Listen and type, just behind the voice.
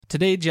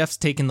Today, Jeff's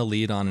taking the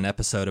lead on an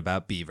episode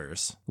about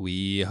beavers.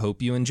 We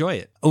hope you enjoy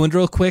it. Oh, and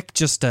real quick,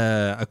 just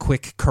a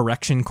quick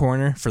correction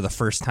corner. For the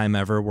first time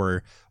ever,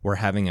 we're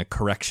having a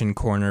correction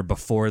corner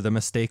before the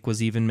mistake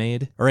was even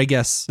made. Or I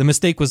guess the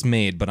mistake was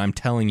made, but I'm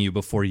telling you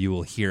before you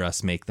will hear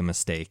us make the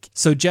mistake.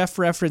 So Jeff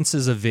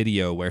references a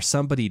video where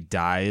somebody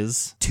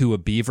dies to a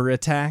beaver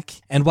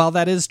attack. And while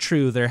that is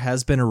true, there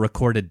has been a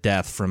recorded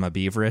death from a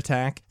beaver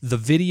attack. The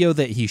video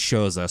that he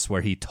shows us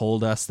where he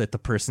told us that the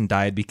person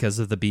died because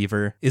of the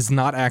beaver is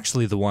not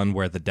actually the one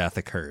where the death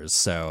occurs.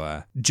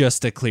 So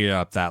just to clear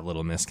up that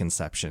little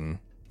misconception.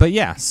 But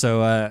yeah,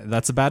 so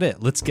that's about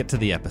it. Let's get to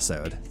the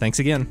episode. Thanks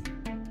again.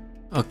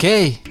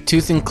 Okay,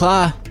 Tooth and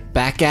Claw,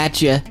 back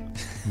at you.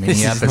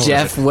 This is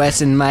Jeff,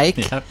 Wes, and Mike.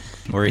 Yep,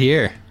 we're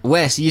here.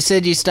 Wes, you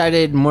said you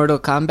started Mortal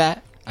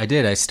Kombat? I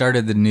did. I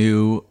started the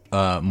new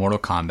Mortal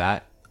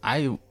Kombat.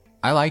 I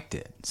liked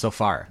it so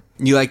far.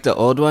 You like the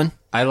old one?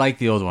 I like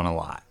the old one a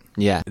lot.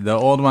 Yeah. The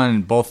old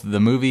one, both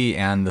the movie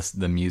and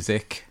the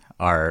music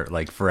are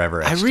like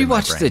forever etched in my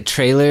rewatched brain. the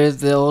trailer of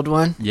the old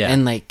one. Yeah.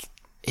 And like,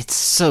 it's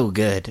so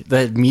good.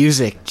 The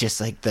music, just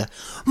like the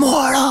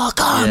Mortal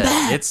Kombat.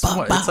 Yeah, it's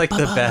like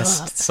the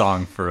best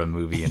song for a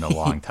movie in a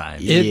long time.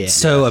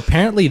 So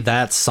apparently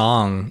that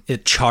song,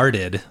 it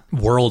charted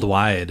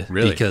worldwide.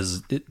 Really?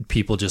 Because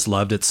people just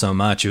loved it so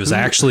much. It was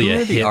actually Who a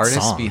are the hit artists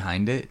song.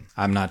 behind it?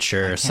 I'm not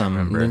sure.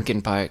 remember.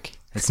 Linkin Park.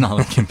 It's not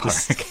Linkin Park.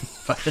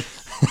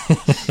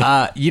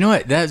 But, you know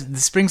what?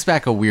 This brings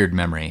back a weird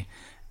memory.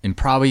 And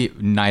probably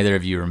neither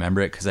of you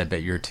remember it because I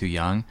bet you're too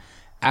young.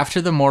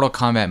 After the Mortal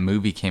Kombat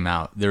movie came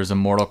out, there was a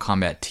Mortal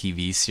Kombat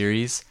TV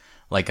series,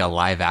 like a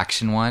live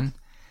action one.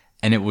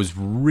 And it was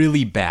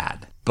really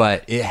bad.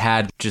 But it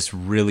had just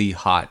really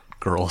hot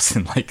girls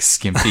in like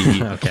skimpy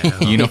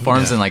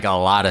uniforms and like a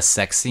lot of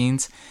sex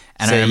scenes.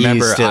 And So I you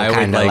remember still I would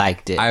kinda like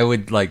liked it. I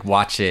would like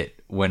watch it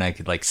when I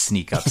could like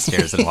sneak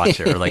upstairs and watch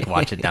it, or like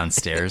watch it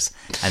downstairs,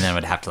 and then I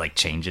would have to like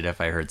change it if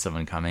I heard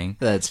someone coming.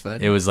 That's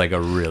funny. It was like a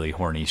really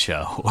horny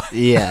show.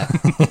 Yeah.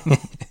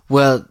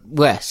 Well,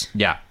 Wes,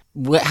 Yeah.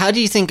 how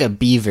do you think a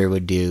beaver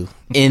would do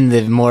in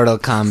the Mortal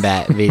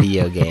Kombat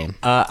video game?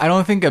 I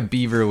don't think a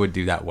beaver would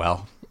do that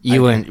well.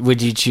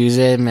 Would you choose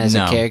him as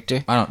a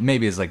character? I don't.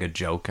 Maybe as like a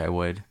joke, I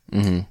would.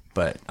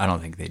 But I don't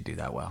think they'd do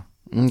that well.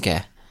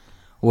 Okay.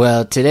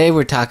 Well, today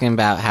we're talking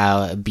about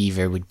how a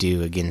beaver would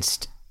do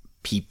against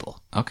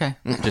people. Okay.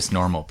 Just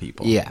normal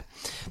people. Yeah.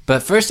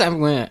 But first I'm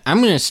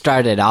gonna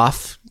start it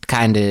off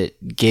kind of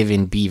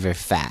giving beaver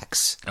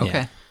facts.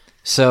 Okay.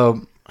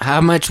 So how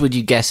much would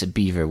you guess a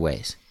beaver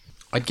weighs?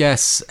 I'd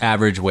guess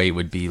average weight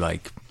would be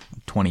like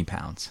 20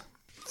 pounds.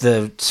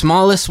 The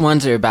smallest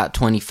ones are about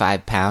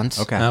 25 pounds.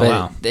 Okay. Oh, But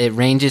wow. it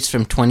ranges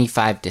from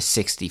 25 to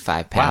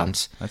 65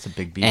 pounds. Wow. That's a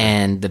big beaver.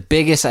 And the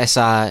biggest I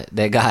saw,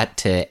 they got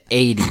to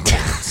 80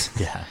 pounds.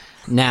 Yeah.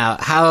 Now,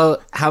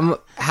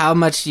 how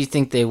much do you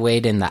think they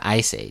weighed in the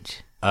Ice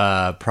Age?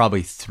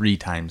 Probably 3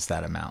 times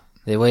that amount.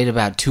 They weighed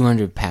about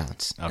 200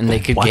 pounds, and they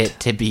could What? get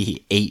to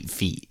be 8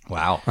 feet.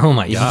 Wow. Oh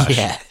my gosh.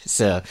 Yeah,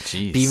 so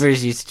Jeez.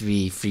 beavers used to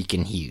be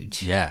freaking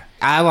huge. Yeah.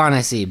 I want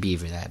to see a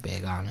beaver that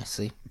big,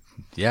 honestly.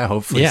 Yeah,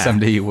 hopefully Yeah.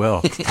 someday you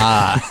will.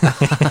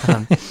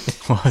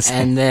 What was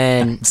And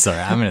then, Sorry,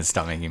 I'm going to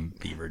stop making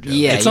beaver jokes.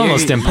 yeah, It's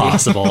almost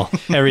impossible.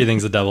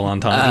 Everything's a double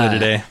entendre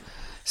today.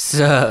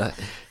 So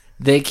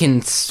they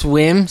can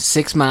swim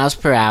 6 miles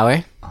per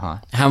hour. Uh-huh.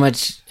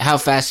 How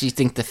fast do you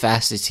think the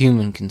fastest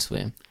human can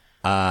swim?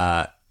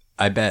 I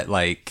bet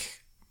like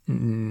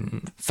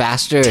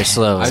Faster or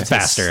slower? I'd say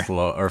Faster.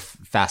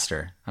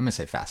 faster. I'm going to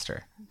say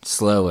faster.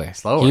 Slower.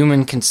 Slower.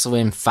 Human can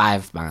swim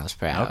 5 miles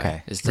per hour.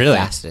 Okay. It's the Really?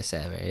 fastest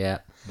ever, yeah.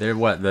 They're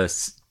what, the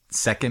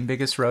second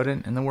biggest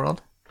rodent in the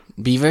world?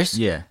 Beavers?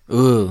 Yeah,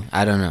 Ooh,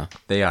 I don't know.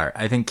 they are.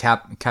 I think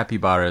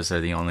capybaras are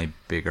the only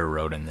bigger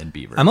rodent than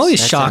beavers. I'm always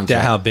That shocked sounds at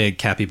right. how big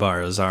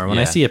capybaras are. When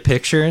I Yeah. see a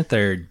picture,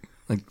 they're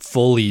like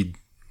fully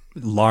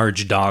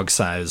large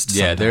dog-sized.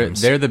 Yeah,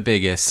 sometimes. they're the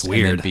biggest.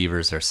 weird. And then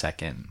beavers are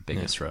second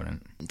biggest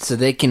rodent. So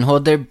they can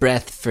hold their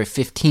breath for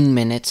 15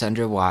 minutes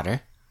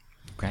underwater.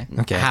 Okay.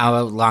 Okay.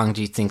 How long do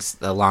you think's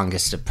the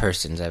longest a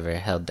person's ever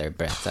held their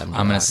breath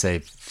underwater? I'm going to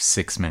say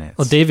 6 minutes.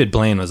 Well, David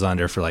Blaine was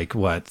under for like,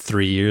 what,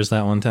 3 years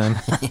that one time?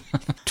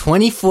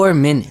 24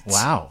 minutes.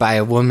 Wow. By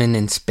a woman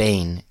in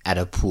Spain at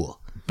a pool.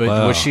 But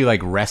Wow. was she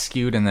like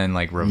rescued and then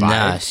like Nah,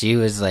 revived? she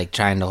was like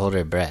trying to hold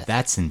her breath.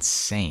 That's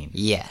insane.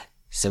 Yeah.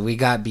 So we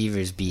got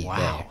beavers beat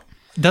Wow.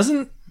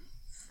 Doesn't...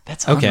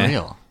 That's Okay.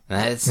 unreal. there.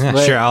 That's Yeah,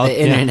 what sure, I'll- the yeah.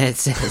 internet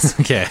says.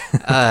 Okay.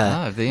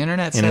 Oh, if the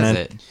internet says Internet,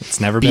 it. it's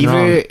never been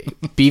wrong.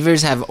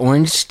 Beavers have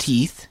orange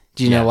teeth.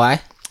 Do you know Yeah.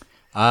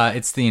 why?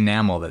 It's the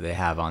enamel that they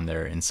have on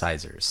their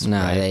incisors. No,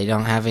 right? they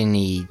don't have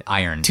any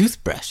Iron.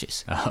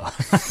 toothbrushes.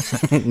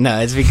 No,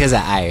 it's because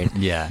of iron.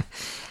 Yeah.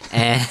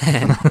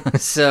 And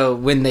so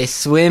when they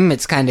swim,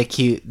 it's kind of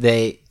cute.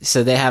 They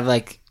have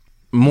like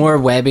more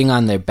webbing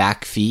on their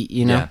back feet,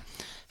 you know? Yeah.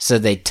 So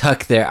they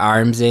tuck their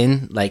arms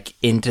in, like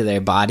into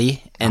their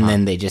body, and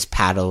then they just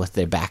paddle with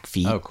their back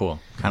feet. Oh, cool.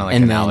 Kind of like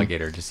And an then-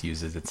 alligator just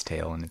uses its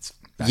tail and its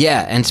back.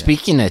 Yeah, and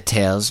speaking of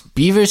tails,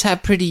 beavers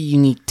have pretty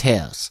unique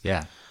tails.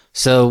 Yeah.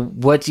 So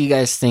what do you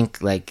guys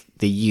think, like,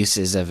 the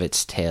uses of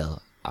its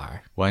tail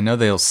are? Well, I know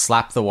they'll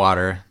slap the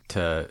water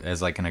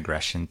as like an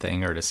aggression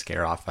thing or to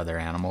scare off other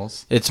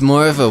animals. It's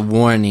more of a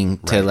warning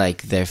to, Right.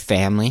 like, their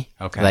family.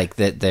 Okay. Like,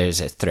 that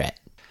there's a threat.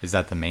 Is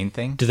that the main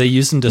thing? Do they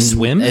use them to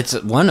swim? It's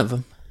one of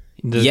them.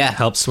 To yeah.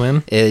 help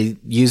swim?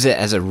 Use it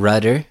as a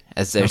rudder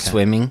as they're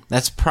swimming.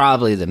 That's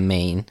probably the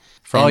main.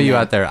 For all And you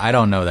then, out there, I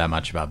don't know that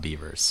much about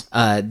beavers.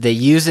 they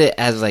use it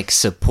as, like,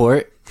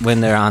 support when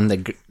they're on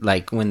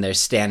when they're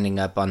standing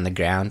up on the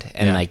ground,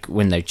 and Yeah. like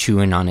when they're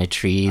chewing on a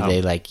tree,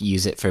 they like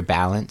use it for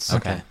balance.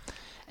 Okay.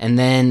 And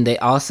then they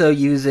also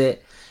use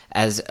it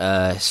as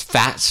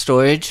fat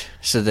storage,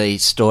 so they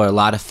store a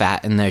lot of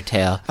fat in their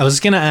tail. I was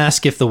going to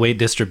ask if the weight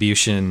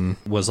distribution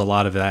was a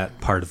lot of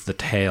that part of the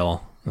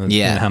tail.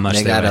 Yeah, And how much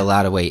they got weigh. a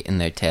lot of weight in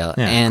their tail.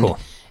 Yeah, and cool.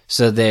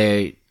 so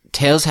their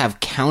tails have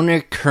counter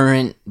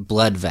current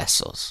blood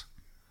vessels.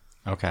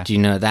 Okay. Do you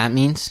know what that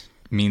means?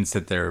 Means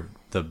that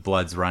the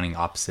blood's running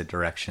opposite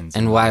directions.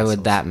 And in the why would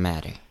vessels. that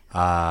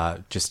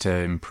matter? Just to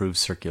improve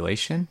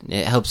circulation.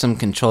 It helps them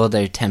control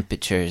their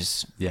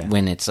temperatures Yeah.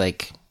 when it's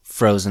like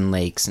frozen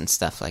lakes and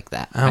stuff like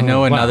that. I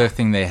know wow. another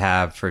thing they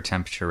have for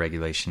temperature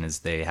regulation is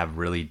they have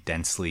really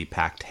densely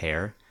packed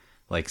hair.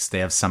 Like they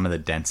have some of the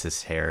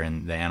densest hair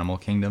in the animal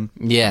kingdom.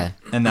 Yeah.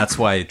 And that's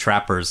why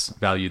trappers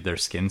valued their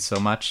skin so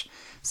much,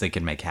 so they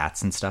could make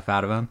hats and stuff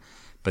out of them.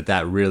 But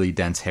that really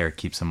dense hair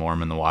keeps them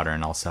warm in the water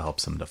and also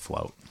helps them to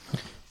float.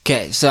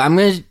 Okay, so I'm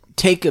going to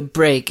take a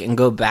break and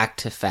go back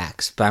to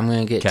facts, but I'm going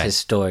to get Okay. to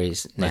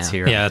stories now. Let's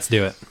hear it. Yeah, let's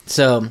do it.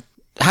 So,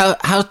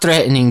 how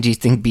threatening do you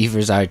think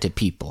beavers are to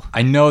people?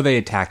 I know they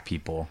attack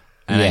people,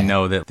 and I Yeah.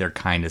 know that they're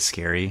kind of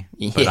scary,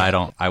 but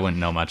Yeah. I wouldn't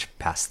know much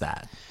past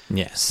that.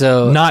 Yeah.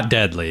 So- not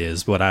deadly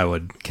is what I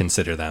would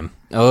consider them.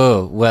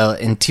 Oh, well,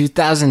 in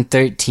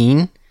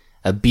 2013,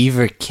 a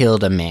beaver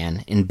killed a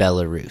man in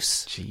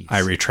Belarus. Jeez. I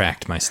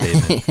retract my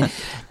statement.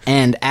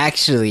 And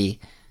actually,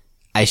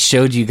 I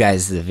showed you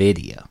guys the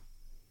video.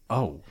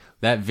 Oh,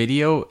 that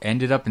video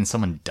ended up in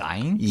someone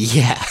dying?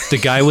 Yeah. The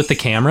guy with the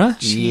camera?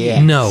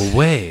 Yeah. No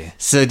way.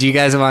 So, do you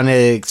guys want to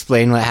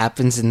explain what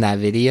happens in that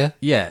video?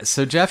 Yeah,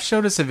 so Jeff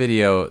showed us a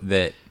video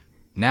that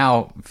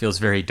now feels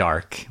very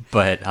dark,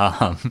 but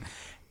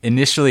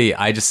initially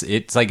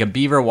it's like a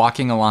beaver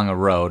walking along a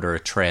road or a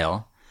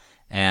trail,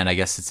 and I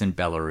guess it's in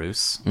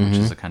Belarus, which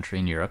is a country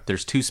in Europe.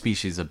 There's two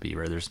species of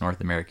beaver. There's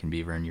North American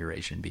beaver and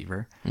Eurasian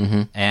beaver.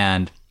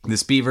 And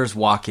this beaver's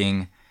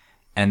walking,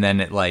 and then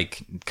it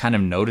like kind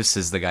of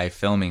notices the guy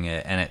filming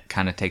it, and it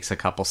kind of takes a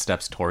couple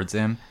steps towards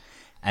him.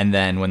 And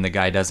then when the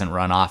guy doesn't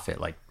run off, it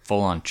like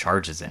full on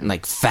charges him.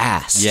 Like,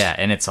 fast. Yeah,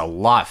 and it's a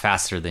lot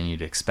faster than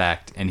you'd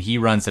expect. And he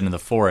runs into the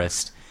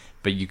forest,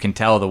 but you can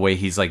tell the way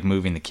he's like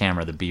moving the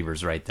camera, the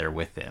beaver's right there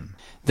with him.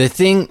 The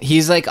thing,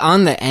 he's like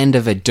on the end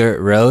of a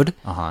dirt road.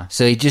 Uh-huh.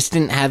 So he just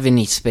didn't have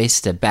any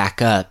space to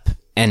back up,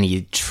 and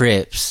he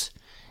trips,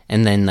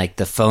 and then like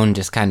the phone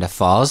just kind of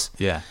falls.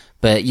 Yeah.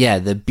 But yeah,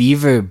 the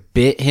beaver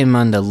bit him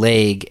on the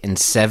leg and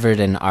severed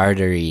an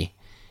artery.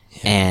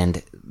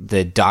 And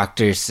the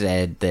doctor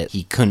said that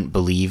he couldn't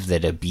believe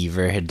that a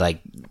beaver had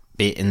like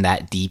bitten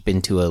that deep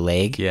into a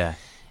leg. Yeah.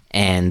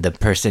 And the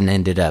person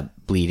ended up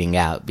bleeding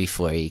out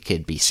before he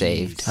could be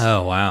saved.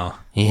 Oh, wow.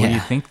 Yeah. Well, you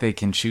think they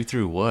can chew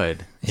through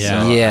wood.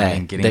 Yeah. So, Yeah, I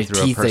mean, getting their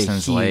through a teeth are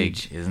person's leg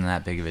huge. isn't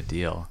that big of a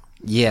deal.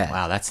 Yeah.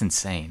 Wow, that's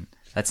insane.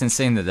 That's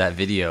insane that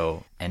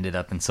video ended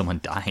up in someone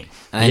dying.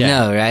 I Yeah.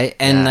 know, right?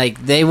 And Yeah.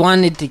 like they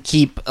wanted to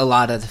keep a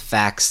lot of the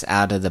facts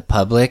out of the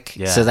public.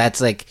 Yeah. So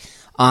that's like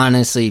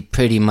honestly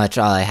pretty much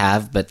all I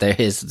have, but there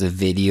is the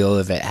video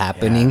of it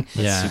happening.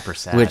 That's Yeah. super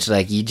sad. Which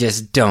like you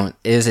just don't.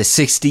 It was a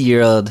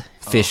 60-year-old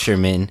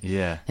fisherman.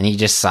 yeah. And he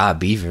just saw a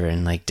beaver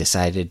and like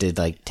decided to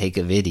like take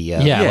a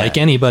video. Yeah, Yeah. like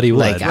anybody would.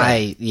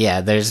 Like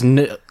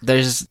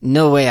there's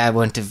no way I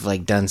wouldn't have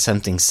like done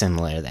something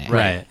similar there.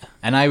 Right.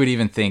 And I would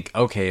even think,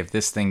 okay, if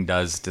this thing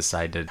does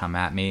decide to come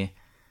at me,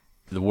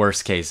 the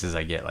worst case is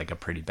I get like a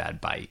pretty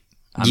bad bite.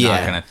 I'm not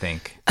Yeah. gonna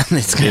think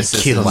It's gonna this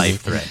is kill me.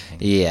 life threatening.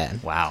 Yeah.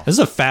 Wow. This is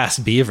a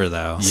fast beaver,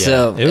 though.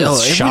 So It was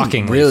went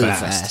shockingly really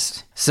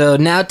fast. So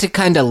now to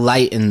kind of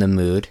lighten the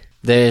mood,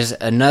 there's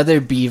another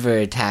beaver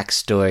attack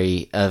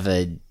story of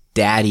a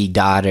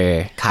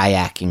daddy-daughter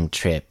kayaking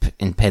trip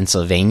in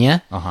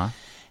Pennsylvania. Uh-huh.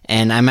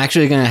 And I'm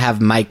actually going to have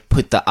Mike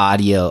put the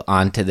audio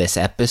onto this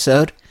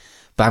episode,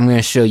 but I'm going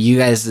to show you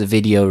guys the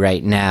video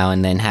right now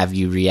and then have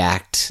you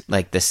react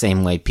like the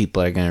same way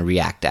people are going to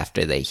react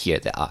after they hear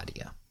the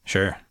audio.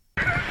 Sure.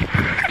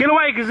 Get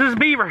away, cause this is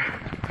beaver.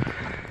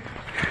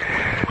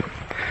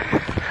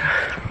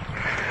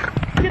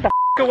 Get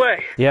the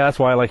away. Yeah, that's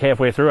why, like,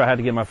 halfway through, I had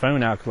to get my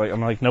phone out, 'cause, like,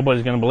 I'm like,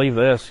 nobody's gonna believe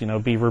this,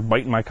 beaver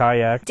biting my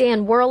kayak.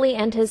 Dan Worley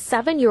and his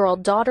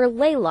 7-year-old daughter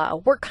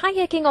Layla were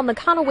kayaking on the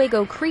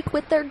Conewago Creek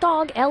with their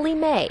dog Ellie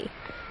Mae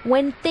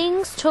when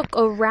things took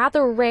a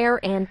rather rare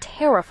and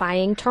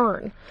terrifying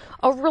turn.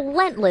 A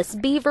relentless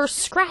beaver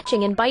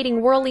scratching and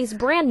biting Worley's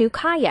brand new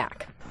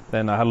kayak.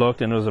 Then I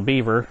looked, and it was a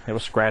beaver. It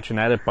was scratching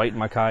at it, biting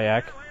my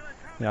kayak.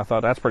 I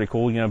thought, that's pretty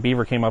cool.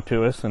 Beaver came up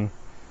to us, and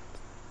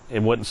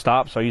It wouldn't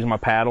stop, so I used my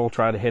paddle,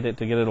 tried to hit it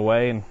to get it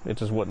away, and it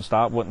just wouldn't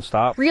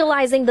stop.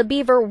 Realizing the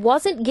beaver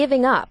wasn't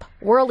giving up,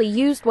 Worley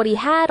used what he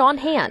had on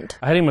hand.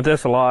 I hit him with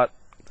this a lot.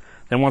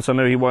 Then once I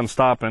knew he wasn't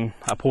stopping,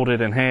 I pulled it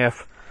in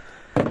half,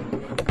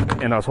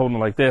 and I was holding it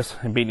like this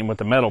and beating him with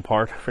the metal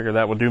part. Figured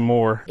that would do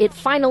more. It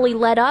finally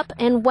let up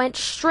and went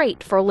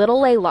straight for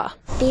little Layla.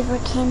 Beaver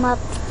came up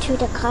to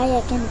the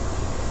kayak and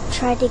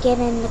tried to get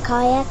in the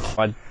kayak.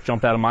 I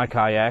jumped out of my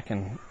kayak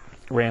and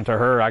ran to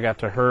her. I got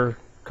to her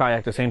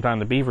kayak the same time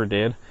the beaver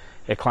did.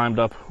 It climbed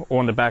up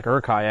on the back of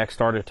her kayak,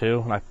 started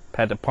to, and I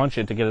had to punch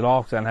it to get it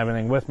off because I didn't have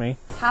anything with me.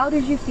 How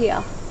did you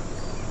feel?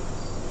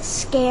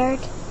 Scared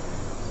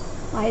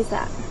Why is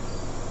that?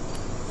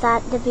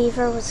 that the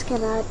beaver was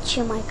gonna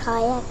chew my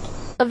kayak.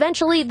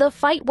 Eventually, the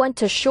fight went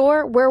to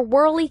shore where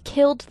Worley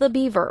killed the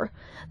beaver.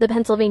 The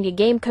Pennsylvania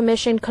Game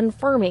Commission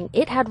confirming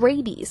it had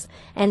rabies,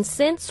 and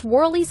since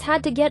Worley's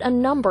had to get a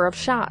number of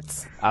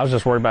shots. I was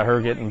just worried about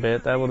her getting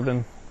bit. That would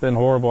have been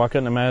horrible. I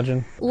couldn't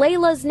imagine.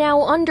 Layla's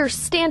now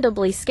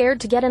understandably scared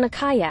to get in a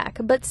kayak,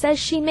 but says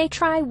she may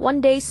try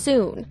one day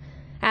soon.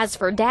 As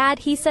for Dad,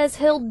 he says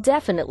he'll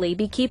definitely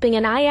be keeping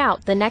an eye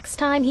out the next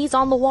time he's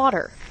on the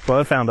water. Well,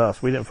 it found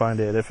us. We didn't find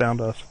it. It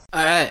found us.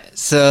 All right,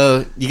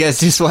 so you guys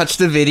just watched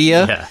the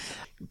video. Yeah.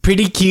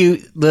 Pretty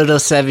cute little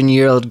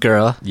 7-year-old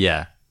girl.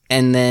 Yeah.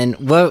 And then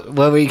what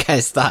were you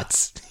guys'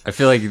 thoughts? I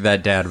feel like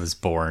that dad was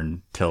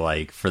born to,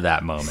 like, for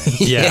that moment.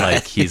 Yeah.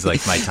 Like, he's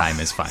like, my time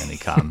has finally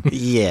come.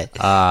 Yeah,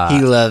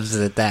 he loves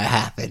that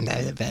happened,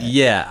 I bet.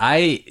 Yeah,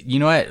 you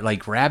know what?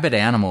 Like, rabid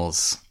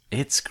animals,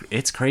 it's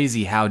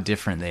crazy how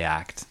different they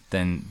act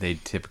than they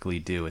typically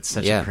do. It's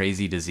such a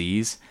crazy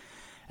disease.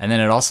 And then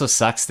it also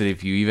sucks that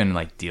if you even,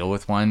 like, deal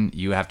with one,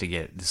 you have to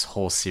get this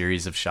whole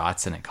series of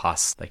shots, and it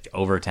costs, like,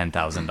 over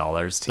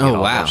 $10,000 to get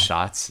all those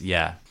shots.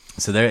 Yeah.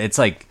 So it's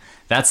like,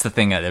 that's the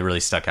thing that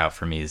really stuck out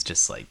for me is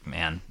just like,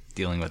 man,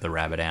 dealing with a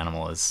rabid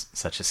animal is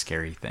such a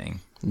scary thing.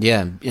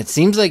 Yeah, it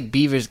seems like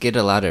beavers get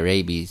a lot of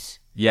rabies.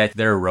 Yeah,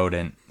 they're a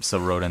rodent, so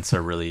rodents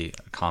are really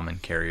common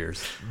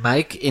carriers.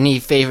 Mike, any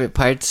favorite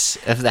parts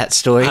of that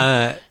story?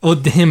 Well,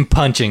 him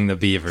punching the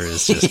beaver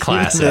is just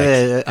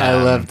classic.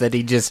 I love that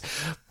he just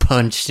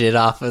punched it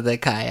off of the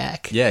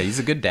kayak. Yeah, he's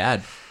a good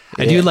dad.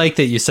 I do like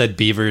that you said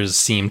beavers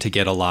seem to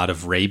get a lot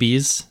of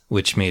rabies,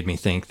 which made me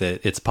think that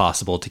it's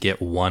possible to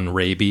get one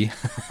rabies.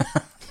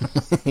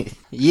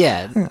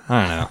 Yeah, I don't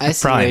know. I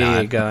see Probably where not.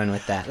 you're going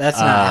with that. That's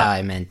not how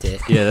I meant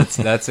it. Yeah,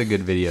 that's a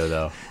good video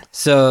though.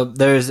 So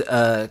there's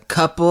a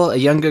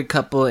younger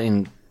couple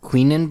in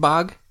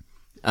Queenenbog.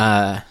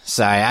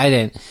 Sorry, I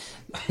didn't.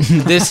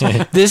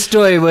 This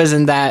story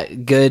wasn't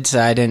that good,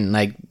 so I didn't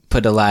like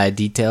put a lot of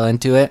detail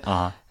into it.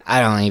 I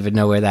don't even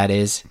know where that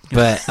is,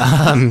 but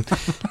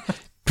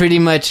pretty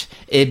much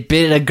it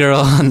bit a girl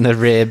on the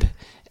rib,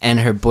 and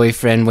her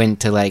boyfriend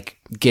went to like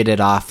get it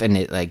off, and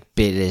it like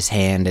bit his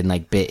hand and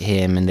like bit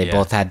him, and they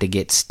both had to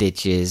get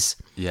stitches.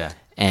 Yeah.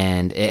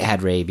 And it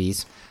had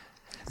rabies.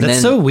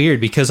 That's so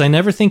weird because I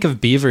never think of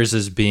beavers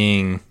as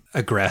being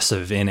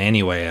aggressive in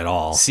any way at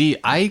all. See,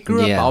 I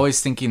grew up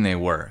always thinking they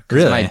were. 'Cause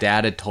Really? my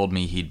dad had told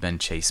me he'd been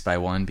chased by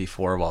one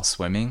before while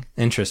swimming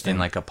Interesting. in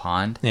like a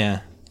pond.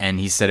 Yeah. And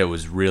he said it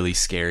was really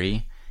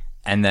scary.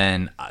 And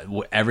then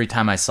every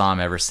time I saw him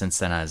ever since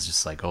then, I was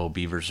just like, oh,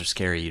 beavers are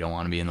scary. You don't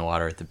want to be in the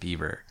water with the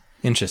beaver.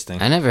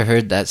 Interesting. I never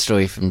heard that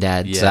story from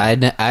Dad, so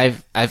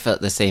I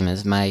felt the same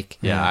as Mike.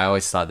 Yeah, I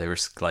always thought they were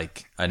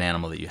like an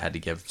animal that you had to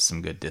give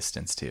some good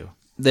distance to.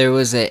 There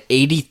was a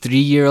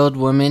 83-year-old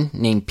woman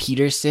named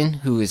Peterson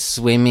who was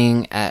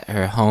swimming at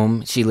her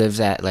home. She lives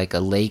at like a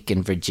lake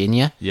in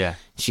Virginia. Yeah.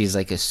 She's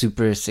like a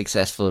super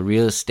successful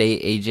real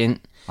estate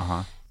agent.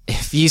 Uh-huh.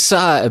 If you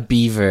saw a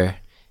beaver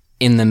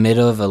in the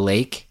middle of a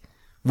lake,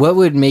 what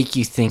would make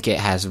you think it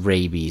has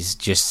rabies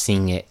just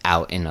seeing it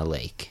out in a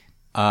lake?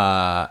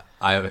 I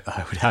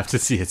would have to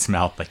see its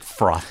mouth like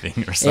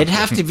frothing or something. It'd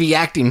have to be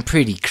acting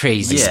pretty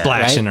crazy. Yeah.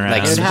 Splashing right? around.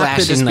 Like It'd have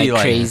to splashing just like be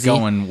like crazy.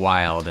 going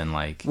wild and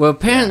like. Well,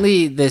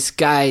 apparently this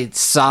guy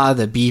saw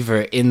the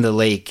beaver in the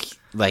lake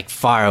like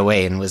far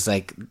away and was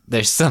like,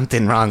 there's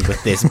something wrong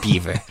with this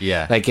beaver.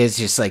 Yeah. Like it's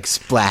just like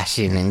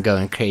splashing and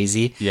going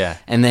crazy. Yeah.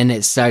 And then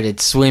it started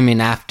swimming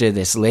after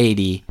this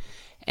lady,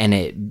 and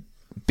it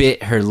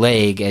bit her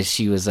leg as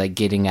she was like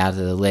getting out of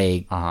the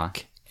lake.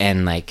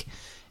 And like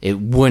it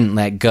wouldn't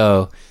let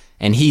go.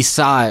 And he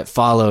saw it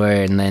follow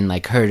her and then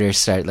like heard her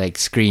start like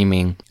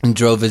screaming and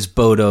drove his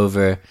boat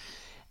over.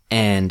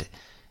 And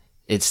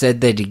it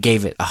said that he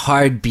gave it a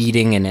hard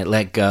beating and it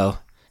let go.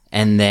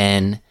 And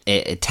then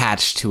it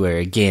attached to her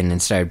again and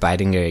started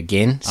biting her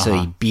again. So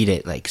he beat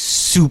it like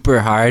super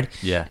hard.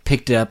 Yeah.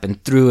 Picked it up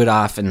and threw it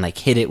off and like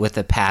hit it with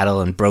a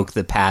paddle and broke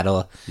the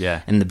paddle.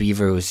 Yeah. And the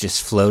beaver was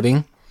just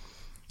floating.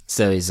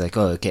 So he's like,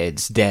 oh, okay,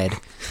 it's dead.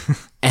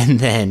 And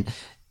then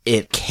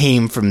it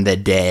came from the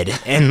dead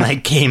and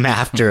like came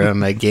after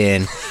him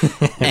again.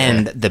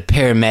 And the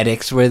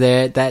paramedics were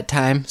there at that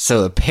time,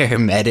 so a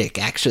paramedic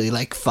actually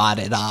like fought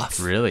it off.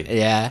 Really?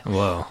 Yeah.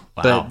 Whoa.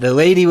 But the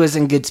lady was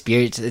in good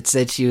spirits. It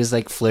said she was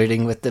like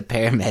flirting with the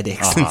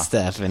paramedics and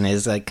stuff, and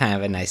it's like kind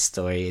of a nice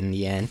story in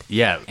the end.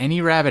 Yeah,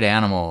 any rabid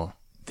animal,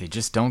 they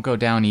just don't go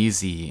down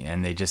easy,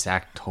 and they just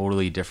act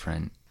totally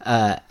different.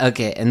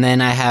 Okay, and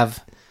then I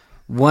have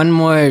one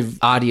more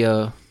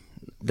audio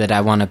that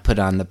I want to put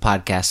on the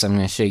podcast. So I'm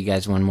going to show you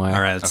guys one more.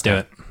 All right, let's do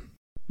it.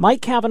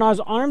 Mike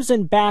Kavanaugh's arms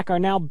and back are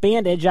now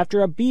bandaged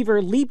after a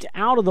beaver leaped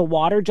out of the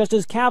water just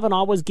as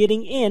Kavanaugh was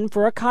getting in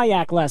for a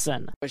kayak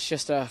lesson. It was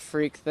just a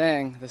freak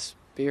thing. This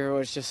beaver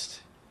was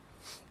just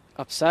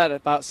upset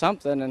about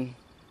something and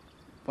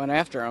went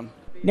after him.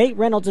 Nate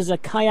Reynolds is a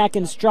kayak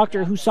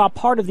instructor who saw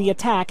part of the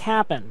attack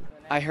happen.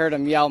 I heard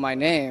him yell my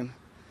name,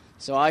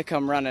 so I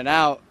come running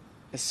out.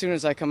 As soon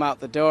as I come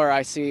out the door,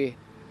 I see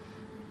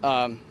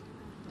the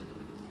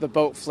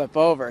boat flip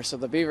over. So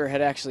the beaver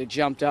had actually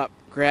jumped up,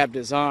 grabbed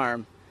his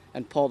arm,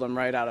 and pulled him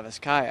right out of his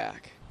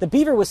kayak. The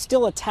beaver was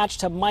still attached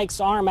to Mike's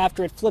arm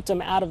after it flipped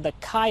him out of the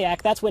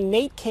kayak. That's when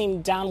Nate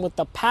came down with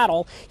the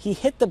paddle. He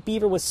hit the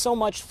beaver with so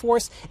much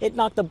force, it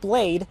knocked the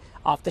blade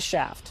off the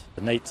shaft.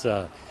 Nate's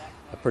a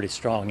pretty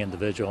strong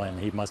individual, and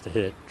he must have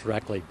hit it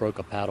directly, broke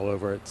a paddle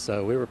over it.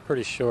 So we were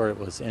pretty sure it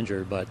was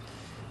injured, but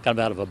kind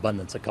of out of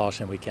abundance of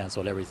caution, we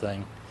canceled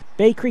everything.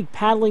 Bay Creek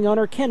paddling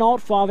owner Ken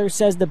Altfather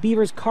says the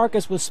beaver's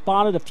carcass was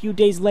spotted a few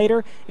days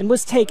later and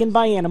was taken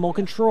by animal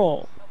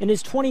control. In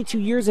his 22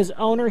 years as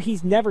owner,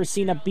 he's never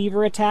seen a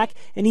beaver attack,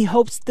 and he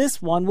hopes this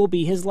one will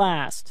be his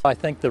last. I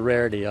think the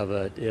rarity of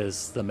it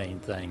is the main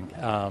thing.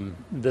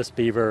 This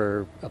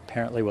beaver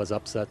apparently was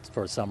upset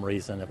for some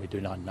reason that we do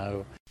not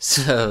know.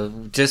 So,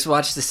 just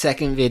watch the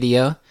second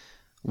video.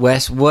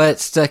 Wes,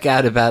 what stuck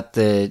out about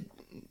the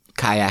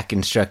kayak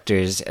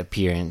instructor's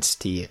appearance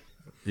to you?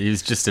 He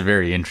was just a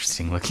very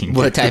interesting looking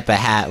What type of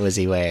hat was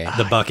he wearing?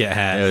 The bucket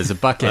hat. It was a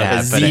bucket hat.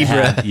 A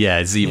zebra.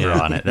 A zebra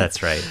on it.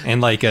 That's right. And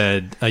like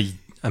a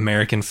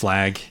American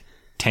flag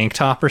tank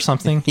top or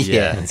something.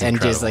 Yeah, It's and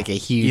incredible. just like a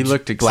huge He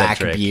looked black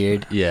eccentric.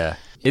 beard. Yeah.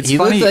 He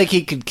looked like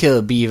he could kill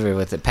a beaver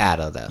with a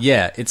paddle, though.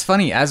 Yeah, it's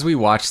funny. As we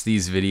watch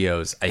these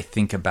videos, I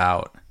think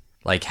about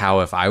like how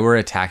if I were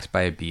attacked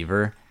by a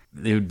beaver,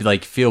 it would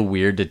like feel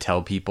weird to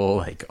tell people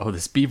like, oh,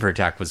 this beaver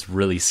attack was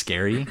really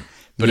scary.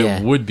 But Yeah.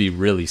 it would be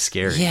really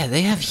scary. Yeah,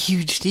 they have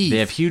huge teeth. They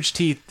have huge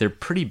teeth. They're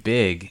pretty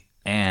big.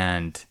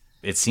 And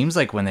it seems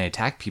like when they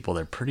attack people,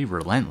 they're pretty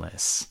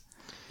relentless.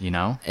 You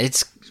know?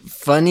 It's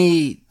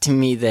funny to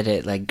me that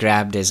it like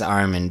grabbed his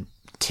arm and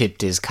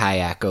tipped his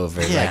kayak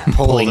over, like pulling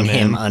Pulled him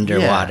him in.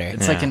 underwater.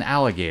 It's like an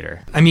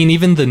alligator. I mean,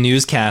 even the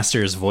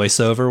newscaster's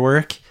voiceover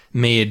work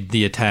made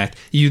the attack.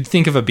 You'd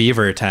think of a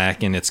beaver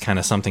attack and it's kind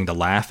of something to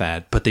laugh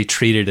at, but they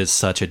treat it as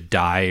such a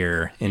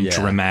dire and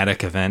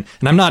dramatic event.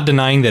 And I'm not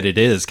denying that it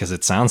is, because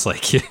it sounds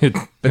like it.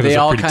 But they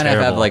all kind of have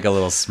terrible. like a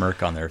little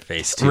smirk on their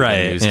face too.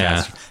 Right, the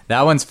newscaster.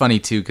 That one's funny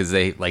too, because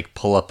they like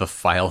pull up a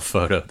file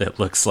photo that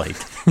looks like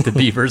the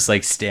beaver's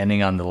like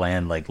standing on the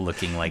land, like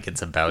looking like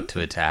it's about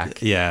to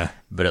attack. Yeah.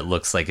 But it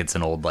looks like it's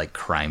an old like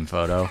crime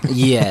photo.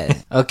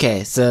 Yeah.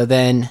 Okay, so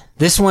then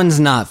this one's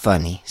not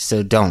funny,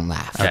 so don't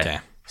laugh. Okay.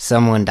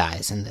 Someone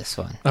dies in this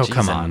one. Oh, Jeez,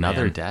 come on,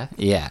 another man. death?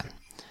 Yeah.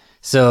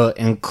 So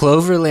in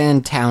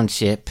Cloverland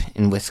Township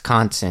in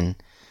Wisconsin,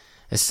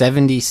 a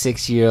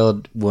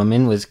 76-year-old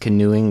woman was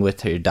canoeing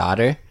with her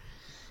daughter,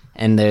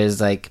 and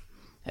there's like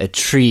a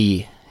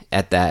tree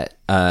at that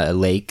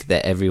lake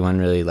that everyone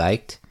really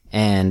liked.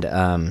 And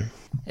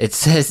it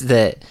says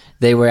that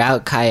they were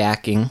out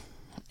kayaking,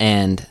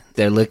 and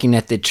they're looking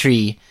at the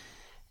tree,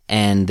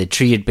 and the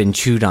tree had been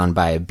chewed on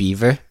by a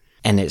beaver,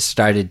 and it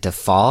started to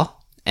fall.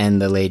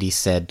 And the lady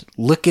said,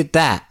 "Look at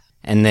that."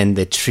 And then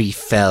the tree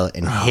fell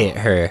and hit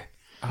her.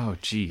 Oh,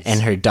 jeez.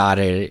 And her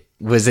daughter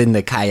was in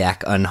the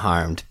kayak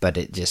unharmed, but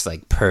it just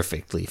like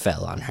perfectly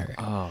fell on her.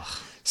 Oh.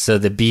 So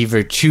the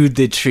beaver chewed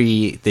the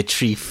tree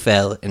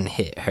fell and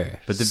hit her.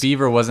 But the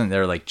beaver wasn't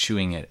there like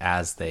chewing it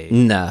as they...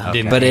 No,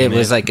 Didn't but it aim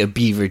was it. like a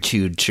beaver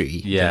chewed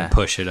tree. Yeah. Didn't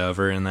push it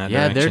over in that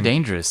Yeah, direction. they're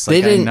dangerous. They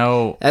Like, I didn't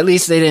know... At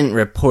least they didn't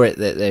report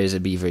that there's a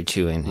beaver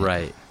chewing it.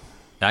 Right.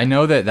 I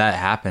know that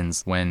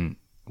happens when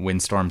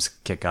windstorms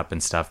kick up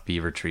and stuff.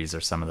 Beaver trees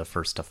are some of the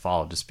first to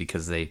fall just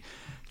because they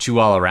chew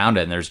all around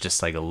it and there's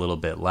just like a little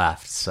bit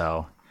left.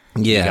 So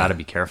Yeah. you got to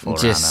be careful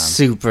around Just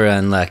them. super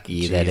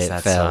unlucky that Jeez, it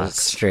that fell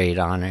sucks. straight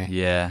on her.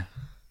 Yeah.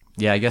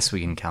 Yeah, I guess we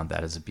can count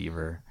that as a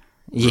beaver.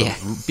 Yeah.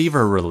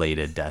 Beaver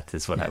related death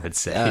is what I would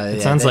say.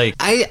 It sounds like...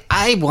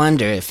 I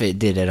wonder if it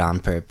did it on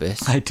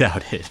purpose. I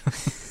doubt it.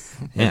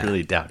 I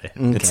really doubt it.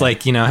 It's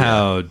like, you know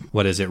how,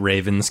 what is it,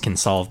 ravens can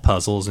solve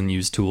puzzles and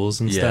use tools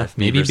and Yeah, stuff?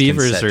 Maybe beavers can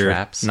beavers set are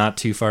traps. not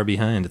too far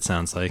behind, it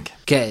sounds like.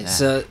 Okay,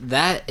 so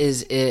that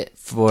is it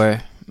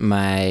for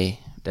my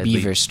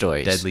beaver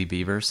stories. Deadly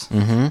beavers.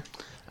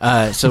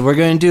 So we're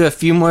going to do a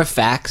few more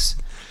facts.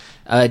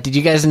 Did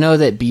you guys know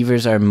that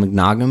beavers are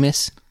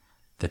monogamous?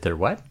 That they're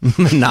what?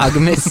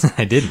 Monogamous?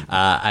 I didn't.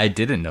 I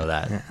didn't know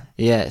that.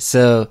 Yeah,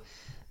 so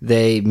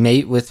they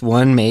mate with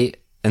one mate,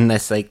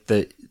 unless like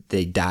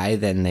they die,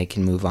 then they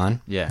can move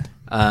on. Yeah.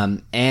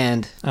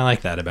 And I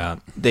like that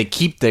about... they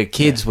keep their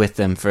kids with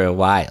them for a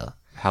while.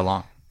 How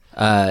long?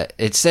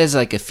 It says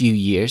like a few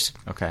years.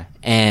 Okay.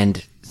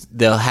 And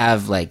they'll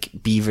have like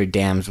beaver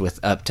dams with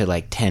up to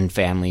like 10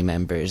 family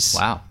members.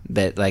 Wow.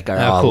 That like are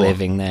Oh, all cool.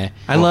 living there.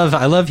 I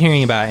love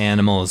hearing about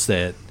animals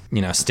that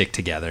stick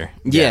together.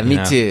 Yeah,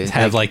 me too.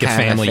 Have like a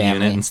kind of family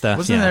unit and stuff.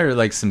 Wasn't there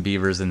like some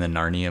beavers in the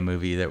Narnia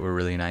movie that were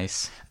really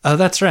nice? Oh,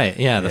 that's right.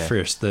 Yeah, the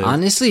first.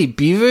 Honestly,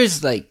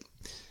 beavers, like,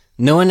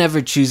 no one ever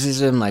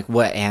chooses them, like,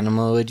 what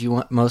animal would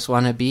you most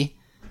want to be?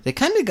 They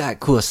kind of got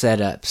cool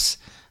setups.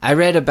 I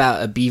read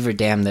about a beaver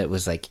dam that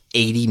was, like,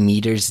 80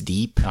 meters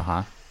deep.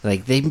 Uh-huh.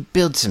 Like, they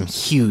build some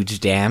huge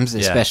dams,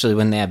 especially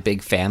when they have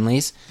big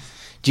families.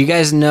 Do you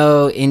guys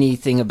know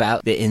anything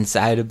about the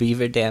inside of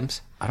beaver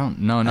dams? I don't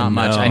know, not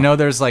much. I know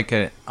there's like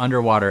an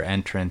underwater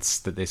entrance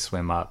that they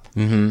swim up.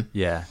 Mm-hmm.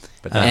 Yeah,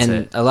 but that's and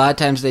it. a lot of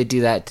times they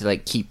do that to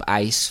like keep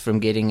ice from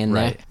getting in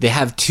there. They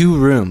have 2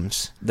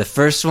 rooms. The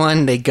first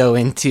one they go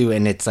into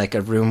and it's like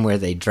a room where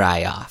they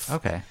dry off.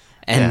 Okay.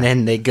 And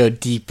then they go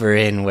deeper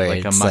in where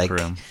like it's a muck like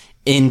room.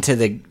 Into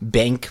the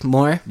bank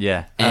more.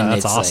 Yeah. And that's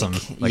it's awesome.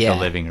 Like a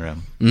living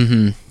room.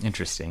 Mm-hmm.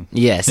 Interesting.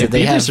 Yeah, so the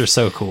beavers are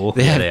so cool.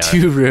 They have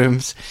 2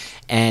 rooms,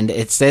 and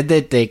it said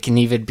that they can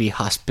even be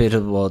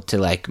hospitable to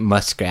like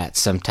muskrats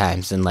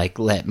sometimes, and like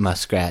let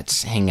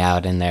muskrats hang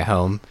out in their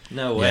home.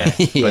 No way.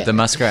 Yeah. But the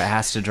muskrat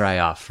has to dry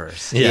off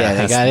first. Yeah,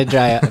 they gotta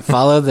dry out.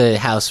 Follow the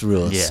house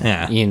rules.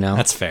 Yeah.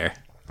 That's fair.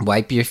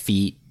 Wipe your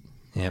feet.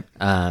 Yep.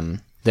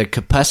 They're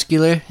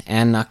crepuscular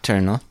and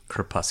nocturnal.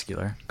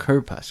 Crepuscular.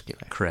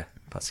 Crepuscular.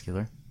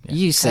 Yeah.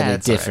 You said it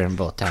That's all different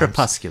both times.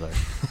 Crepuscular.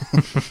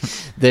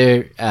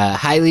 They're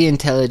highly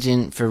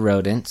intelligent for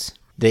rodents.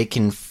 They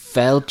can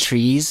fell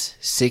trees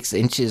 6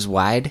 inches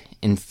wide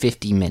in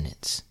 50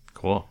 minutes.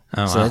 Cool.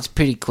 Oh, So wow. that's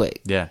pretty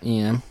quick. Yeah.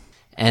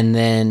 And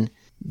then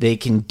they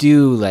can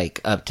do like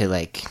up to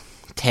like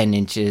 10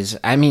 inches.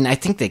 I mean, I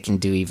think they can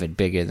do even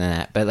bigger than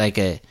that, but like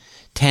a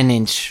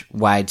 10-inch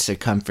wide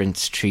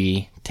circumference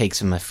tree takes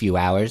them a few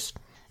hours.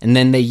 And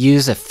then they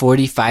use a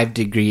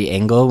 45-degree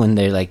angle when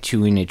they're like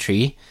chewing a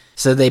tree.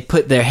 So they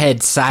put their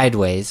head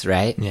sideways,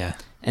 right? Yeah.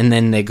 And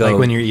then they go... Like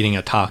when you're eating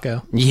a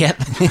taco.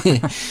 Yep.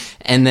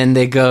 And then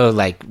they go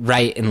like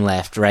right and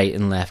left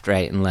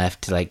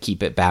to like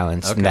keep it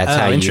balanced. Okay. And that's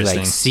how you interesting.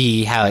 like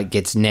see how it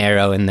gets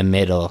narrow in the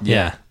middle.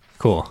 Yeah.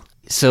 Cool.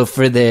 So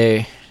for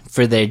their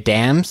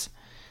dams,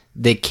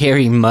 they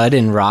carry mud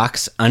and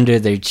rocks under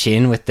their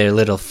chin with their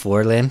little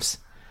forelimbs.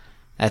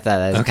 I thought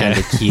that was kind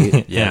of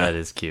cute. Yeah, that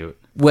is cute.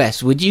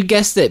 Wes, would you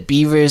guess that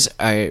beavers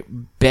are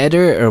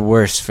better or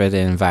worse for the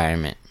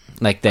environment?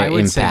 Like their I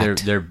would impact?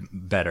 say they're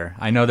better.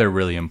 I know they're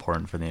really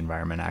important for the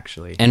environment,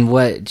 actually. And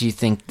what do you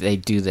think they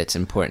do that's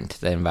important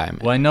to the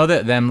environment? Well, I know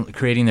that them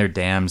creating their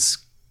dams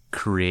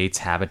creates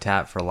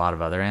habitat for a lot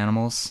of other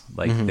animals.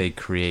 Like they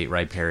create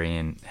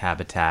riparian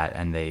habitat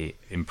and they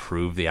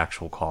improve the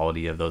actual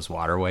quality of those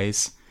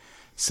waterways.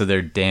 So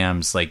their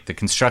dams, like the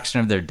construction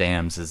of their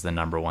dams is the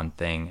number one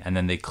thing. And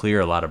then they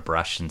clear a lot of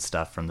brush and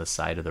stuff from the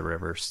side of the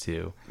rivers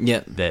too.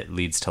 Yep. That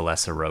leads to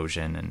less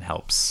erosion and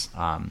helps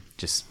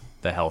just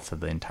the health of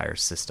the entire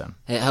system.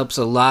 It helps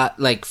a lot.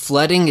 Like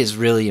flooding is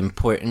really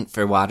important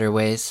for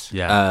waterways.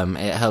 Yeah.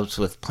 It helps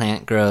with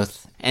plant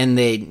growth. And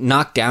they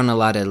knock down a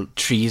lot of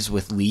trees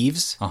with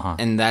leaves.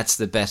 And that's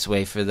the best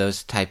way for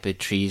those type of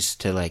trees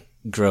to like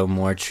grow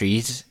more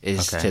trees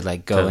is to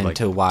like go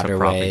into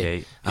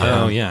waterway.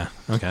 Oh yeah.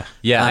 Okay.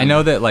 Yeah, I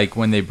know that like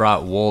when they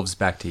brought wolves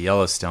back to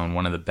Yellowstone,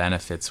 one of the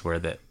benefits were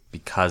that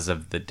because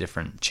of the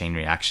different chain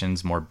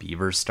reactions, more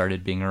beavers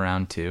started being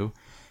around too.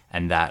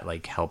 And that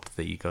like helped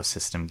the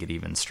ecosystem get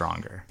even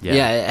stronger.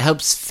 Yeah, it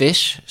helps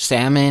fish,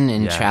 salmon,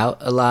 and trout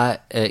a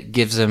lot. It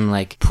gives them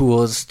like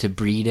pools to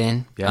breed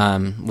in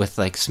with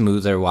like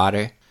smoother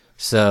water.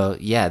 So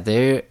yeah,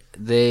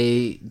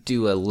 they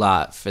do a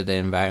lot for the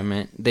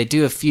environment. They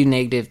do a few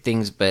negative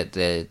things, but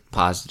the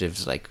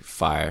positives like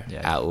far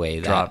outweigh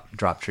that.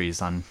 Drop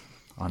trees on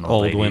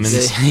old women.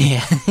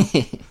 Yeah.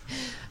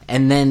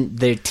 And then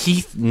their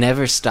teeth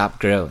never stop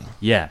growing.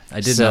 Yeah,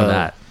 I did know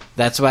that.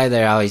 That's why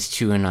they're always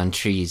chewing on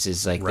trees.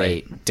 Is like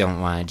they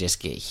don't want to just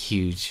get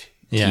huge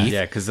teeth.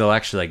 Yeah, because they'll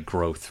actually like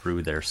grow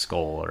through their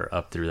skull or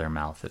up through their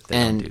mouth if they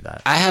don't do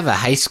that. I have a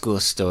high school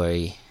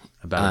story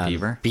about a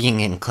beaver being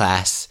in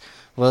class.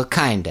 Well,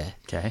 kinda.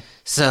 Okay.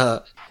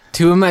 So,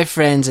 2 of my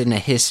friends in a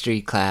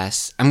history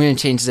class. I'm gonna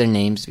change their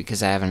names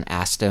because I haven't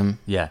asked them.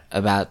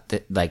 About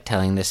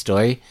telling this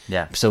story.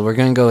 Yeah. So we're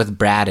gonna go with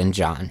Brad and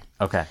John.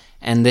 Okay.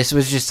 And this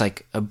was just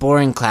like a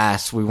boring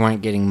class. We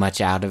weren't getting much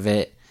out of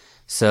it.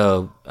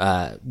 So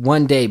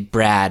one day,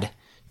 Brad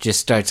just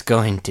starts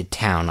going to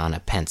town on a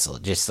pencil,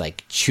 just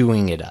like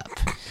chewing it up.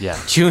 Yeah.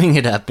 Chewing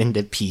it up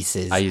into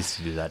pieces. I used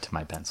to do that to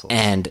my pencils.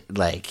 And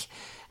like,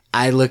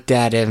 I looked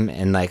at him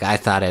and like, I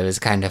thought it was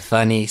kind of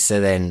funny.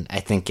 So then I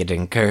think it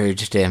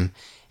encouraged him.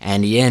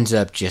 And he ends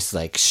up just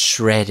like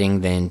shredding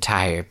the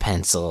entire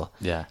pencil.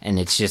 Yeah. And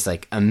it's just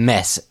like a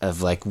mess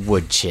of like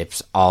wood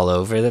chips all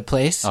over the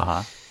place.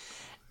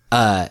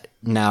 Now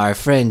our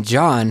friend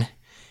John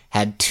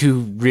had 2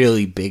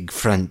 really big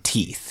front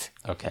teeth.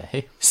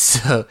 Okay.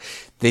 So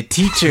the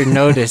teacher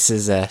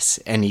notices us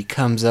and he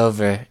comes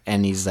over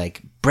and he's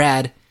like,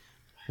 Brad,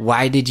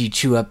 why did you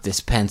chew up this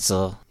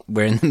pencil?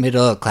 We're in the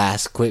middle of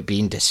class. Quit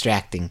being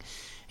distracting.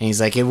 And he's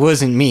like, it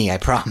wasn't me, I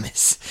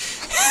promise.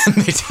 And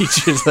the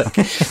teacher's like,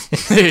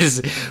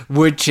 there's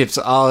wood chips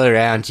all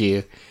around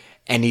you.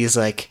 And he's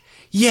like,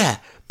 yeah,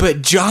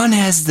 but John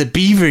has the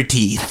beaver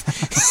teeth.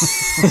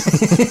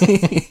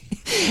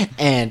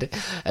 And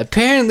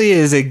apparently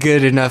is a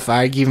good enough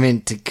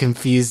argument to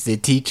confuse the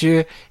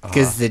teacher,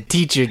 because the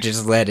teacher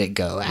just let it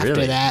go after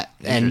Really? that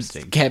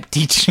and kept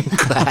teaching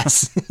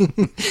class.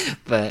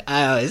 But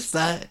I always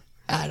thought,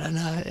 I don't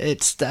know,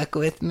 it stuck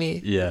with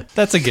me. Yeah.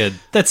 That's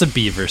a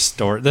beaver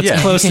story.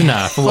 That's close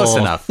enough. Close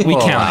enough. We We'll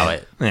count allow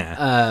it. it.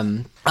 Yeah.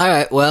 All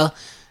right, well,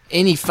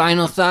 any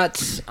final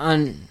thoughts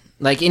on,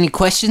 like, any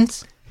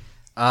questions?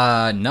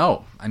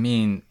 No. I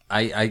mean,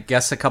 I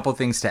guess a couple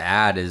things to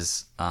add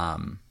is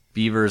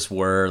beavers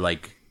were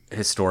like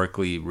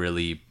historically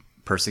really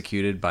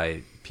persecuted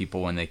by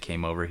people when they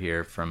came over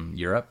here from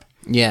Europe.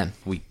 Yeah.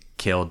 We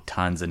killed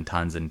tons and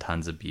tons and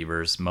tons of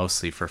beavers,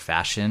 mostly for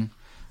fashion.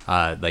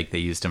 Like they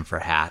used them for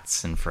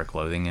hats and for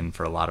clothing and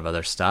for a lot of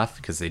other stuff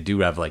because they do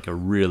have like a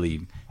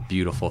really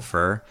beautiful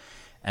fur.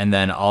 And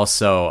then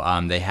also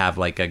they have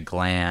like a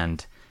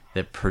gland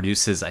that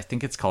produces, I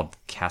think it's called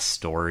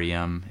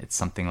castoreum. It's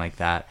something like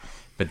that.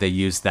 But they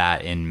use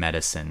that in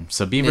medicine.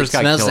 So beavers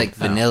got killed. It smells like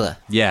vanilla.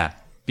 Yeah.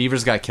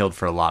 Beavers got killed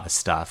for a lot of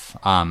stuff.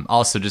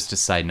 Also, just a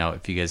side note,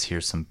 if you guys hear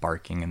some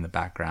barking in the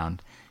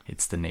background,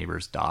 it's the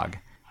neighbor's dog.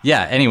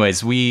 Yeah,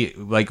 anyways, we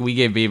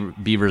gave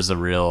beavers a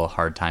real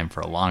hard time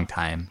for a long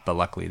time, but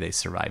luckily they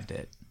survived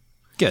it.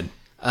 Good.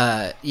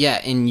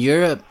 Yeah, in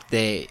Europe,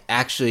 they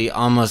actually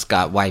almost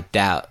got wiped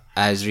out.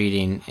 I was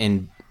reading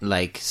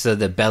so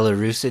the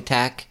Belarus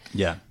attack.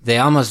 Yeah. They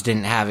almost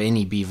didn't have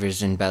any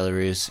beavers in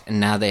Belarus, and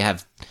now they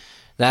have.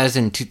 That was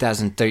in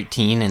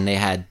 2013, and they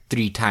had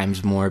 3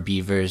 times more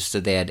beavers, so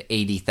they had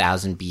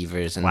 80,000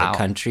 beavers in the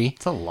country.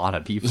 That's a lot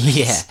of beavers.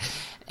 Yeah,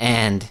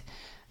 and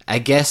I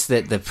guess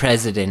that the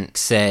president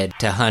said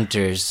to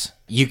hunters,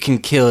 you can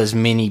kill as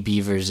many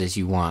beavers as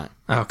you want.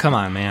 Oh, come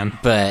on, man.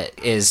 But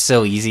it's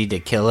so easy to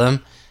kill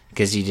them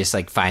because you just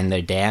find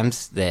their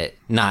dams that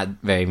not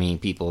very many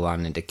people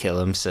wanted to kill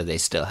them, so they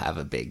still have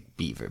a big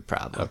beaver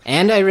problem. Okay.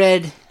 And I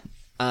read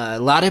a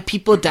lot of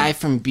people die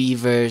from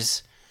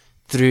beavers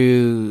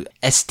through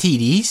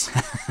STDs.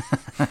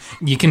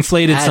 You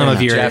conflated some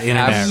of your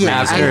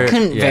internet. I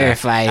couldn't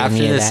verify after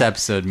any of this that.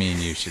 episode, me and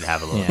you should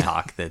have a little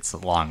talk that's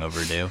long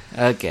overdue.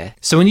 Okay.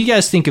 So when you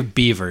guys think of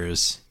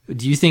beavers,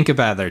 do you think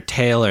about their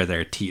tail or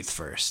their teeth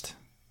first?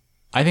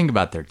 I think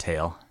about their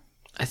tail.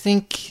 I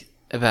think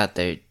about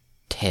their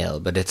tail,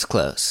 but it's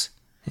close.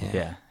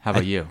 Yeah. How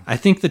about you? I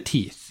think the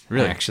teeth.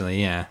 Really? Actually,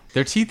 yeah.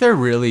 Their teeth are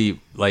really,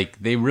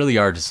 they really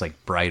are just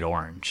bright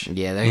orange.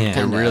 Yeah,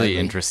 they're really ugly.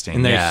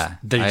 Interesting. And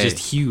they're just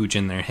huge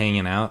and they're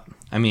hanging out.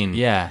 I mean,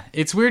 yeah,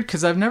 it's weird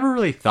because I've never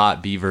really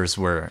thought beavers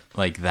were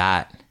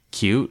that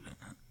cute,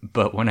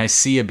 but when I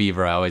see a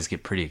beaver, I always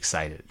get pretty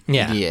excited.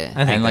 Yeah.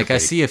 And I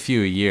see a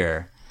few a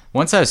year.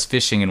 Once I was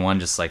fishing and one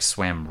just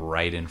swam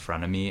right in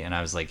front of me and I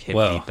was hip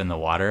deep in the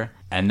water.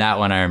 And that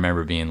one I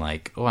remember being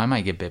oh, I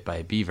might get bit by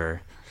a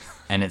beaver.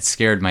 And it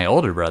scared my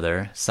older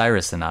brother,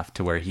 Cyrus, enough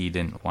to where he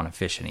didn't want to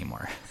fish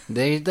anymore.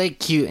 They're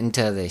cute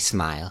until they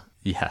smile.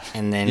 Yeah.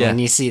 And then when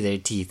you see their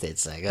teeth,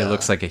 it's it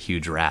looks like a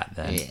huge rat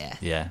then. Yeah.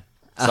 Yeah.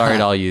 Sorry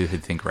to all you who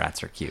think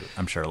rats are cute.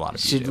 I'm sure a lot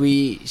of you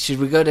do. Should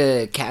we go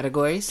to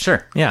categories?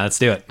 Sure. Yeah, let's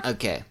do it.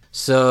 Okay.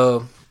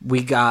 So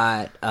we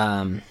got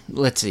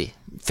let's see.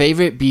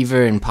 Favorite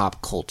beaver in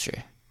pop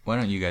culture. Why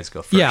don't you guys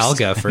go first? Yeah, I'll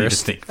go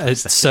first.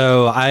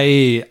 So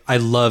I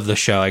love the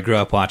show. I grew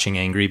up watching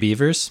Angry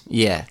Beavers.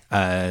 Yeah.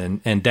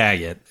 And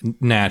Daggett,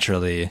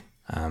 naturally.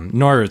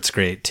 Norbert's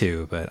great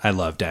too, but I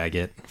love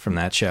Daggett from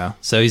that show.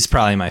 So he's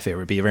probably my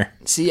favorite beaver.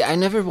 See, I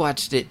never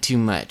watched it too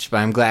much, but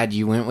I'm glad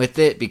you went with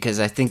it because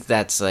I think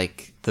that's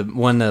the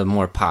one of the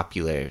more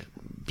popular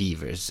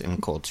beavers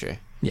in culture.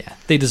 Yeah,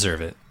 they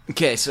deserve it.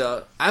 Okay,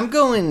 so I'm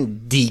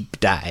going deep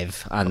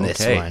dive on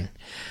this one.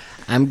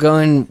 I'm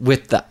going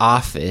with The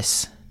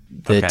Office,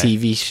 the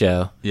TV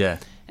show. Yeah.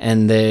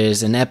 And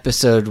there's an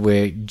episode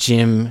where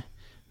Jim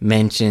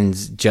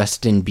mentions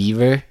Justin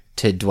Bieber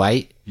to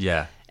Dwight.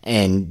 Yeah.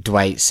 And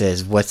Dwight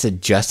says, "What's a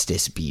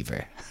justice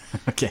beaver?"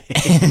 Okay.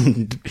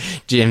 And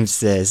Jim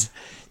says,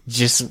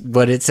 "Just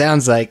what it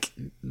sounds like,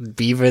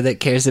 beaver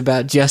that cares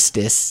about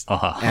justice."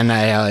 Uh-huh. And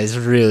I always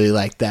really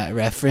like that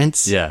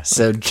reference. Yeah.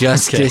 So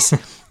Justice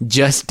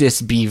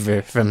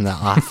Beaver from The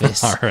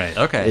Office. All right.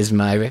 Okay. Is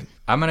my...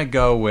 I'm going to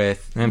go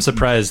with... I'm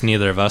surprised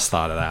neither of us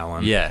thought of that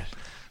one. Yeah.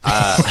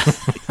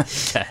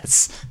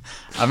 Yes.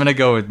 I'm going to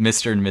go with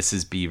Mr. and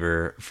Mrs.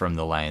 Beaver from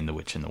The Lion, the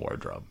Witch, and the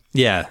Wardrobe.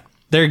 Yeah.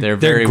 They're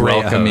very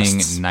great welcoming,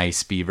 hosts.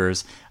 nice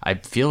beavers. I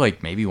feel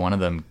like maybe one of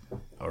them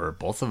or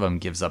both of them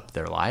gives up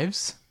their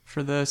lives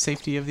for the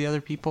safety of the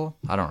other people.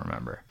 I don't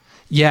remember.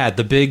 Yeah,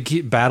 the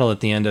big battle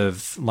at the end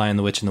of Lion,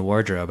 the Witch, and the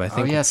Wardrobe. I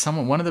think. Oh yeah,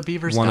 one of the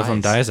beavers. One dies. of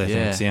them dies. I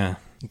think. Yeah.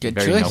 Good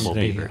Very choice. noble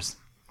There you beavers.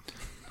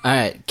 All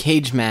right,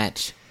 cage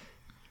match.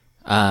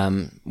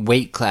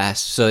 Weight class.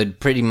 So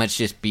it'd pretty much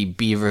just be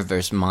beaver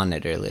versus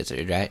monitor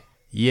lizard, right?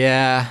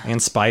 Yeah,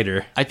 And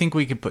spider. I think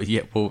we could put we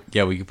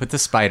could put the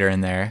spider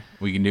in there.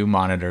 We can do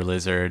monitor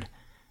lizard.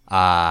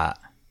 I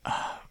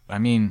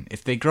mean,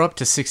 if they grow up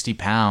to 60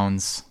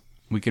 pounds,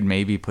 we could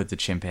maybe put the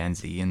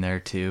chimpanzee in there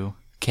too.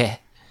 Okay.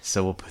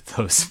 So we'll put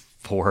those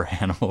 4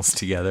 animals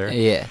together.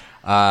 Yeah.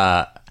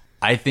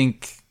 I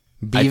think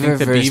Beaver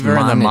the versus beaver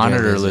and the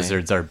monitor lizard.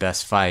 lizard's our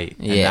best fight.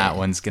 And Yeah. that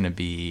one's going to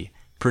be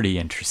pretty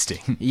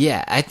interesting.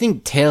 Yeah, I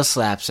think tail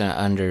slaps are an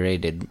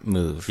underrated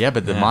move. Yeah,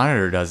 but the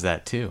monitor does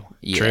that too.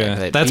 Yeah, True.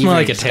 but That's more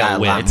like a beaver's tail got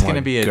whip. lot It's more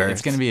gonna be girth.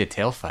 it's gonna be a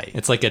tail fight.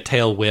 It's like a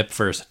tail whip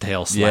versus a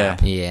tail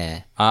slap.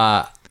 Yeah.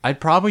 I'd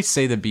probably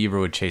say the beaver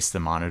would chase the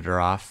monitor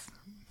off,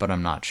 but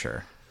I'm not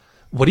sure.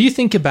 What do you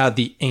think about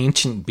the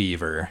ancient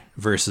beaver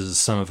versus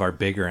some of our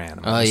bigger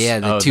animals? Oh yeah,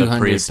 the Oh, the 200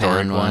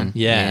 prehistoric pound one.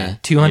 Yeah,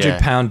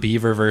 200-pound Yeah.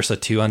 beaver versus a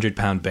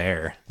 200-pound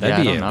bear. Yeah, That'd I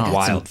be don't a know.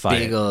 wild fight.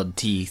 Big old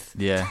teeth.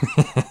 Yeah,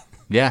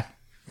 yeah,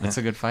 that's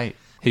a good fight.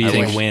 Who do you I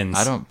think wish- wins?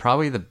 I don't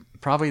probably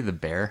the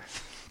bear,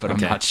 but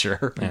Okay. I'm not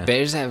sure. Yeah.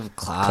 Bears have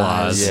claws.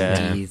 Claws,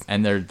 Yeah, Teeth.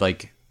 and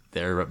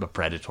they're a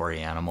predatory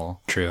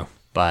animal. True.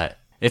 But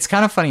it's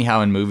kind of funny how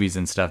in movies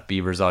and stuff,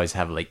 beavers always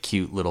have like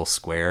cute little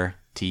square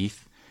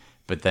teeth.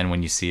 But then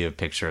when you see a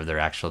picture of their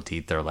actual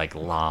teeth, they're like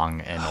long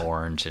and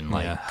orange and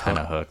like Yeah. kind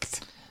of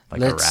hooked,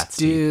 like a rat's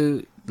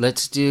teeth.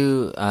 Let's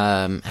do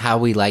how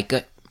we like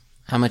it.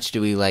 How much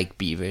do we like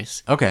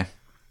beavers? Okay.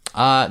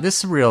 This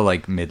is a real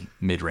like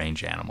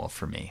mid-range animal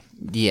for me.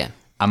 Yeah.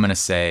 I'm going to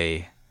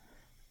say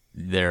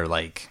they're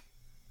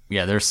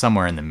they're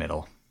somewhere in the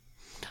middle.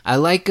 I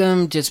like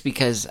them just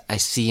because I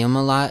see them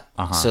a lot.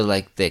 Uh-huh. So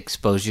like the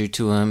exposure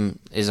to them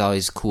is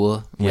always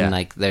cool when Yeah.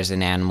 like there's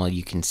an animal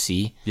you can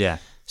see. Yeah.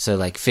 So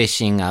like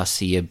fishing, I'll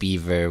see a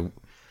beaver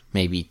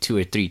maybe 2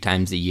 or 3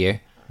 times a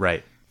year.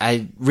 Right.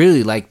 I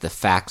really like the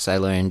facts I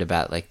learned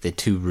about like the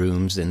 2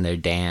 rooms and their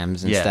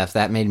dams and Yeah. stuff.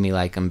 That made me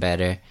like them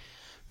better.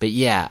 But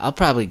yeah, I'll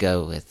probably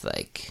go with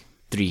like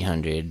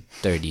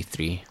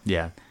 333.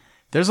 Yeah.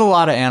 There's a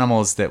lot of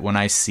animals that when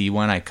I see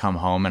one, I come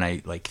home and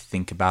I like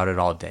think about it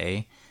all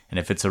day. And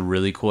if it's a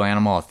really cool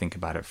animal, I'll think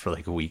about it for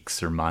like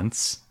weeks or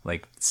months,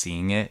 like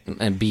seeing it.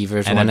 A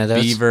beaver's And one a of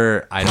those?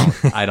 beaver,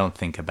 I don't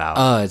think about.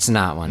 Oh, it's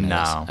not one of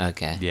No. those.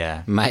 Okay.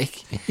 Yeah.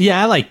 Mike?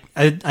 Yeah,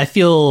 I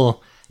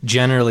feel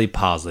generally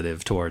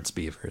positive towards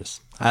beavers.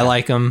 I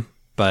like them,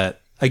 but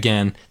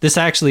again, this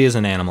actually is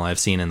an animal I've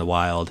seen in the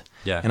wild.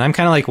 Yeah. And I'm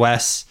kind of like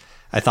Wes.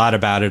 I thought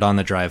about it on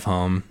the drive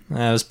home. It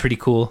was pretty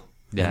cool.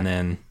 Yeah. And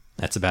then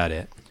that's about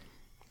it.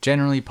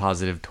 Generally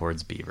positive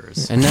towards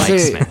beavers. Mike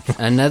Smith.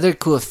 Another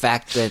cool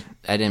fact that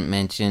I didn't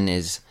mention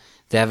is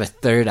they have a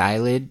third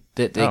eyelid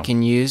that they Oh.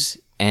 can use,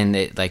 and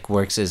it like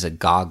works as a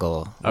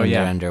goggle when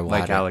they're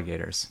underwater. like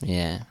alligators.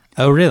 Yeah.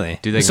 Oh, really?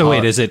 Do they So call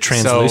wait, is it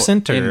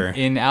translucent so or?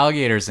 in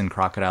alligators and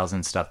crocodiles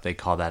and stuff? They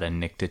call that a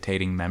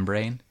nictitating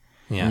membrane.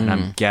 Yeah. And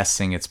I'm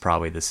guessing it's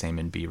probably the same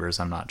in beavers.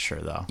 I'm not sure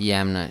though.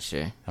 Yeah, I'm not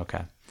sure.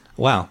 Okay.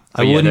 Wow.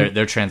 But I yeah, wouldn't.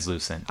 they're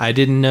translucent. I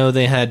didn't know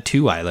they had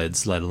 2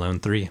 eyelids, let alone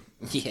 3.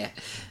 Yeah.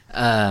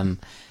 And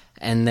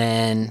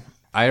then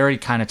I already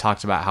kind of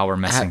talked about how we're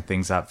messing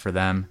things up for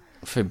them.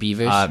 for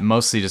beavers,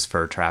 Mostly just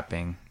fur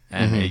trapping,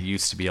 and it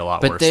used to be a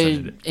lot but worse. they're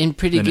than it, in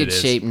pretty than good it is.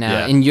 shape now.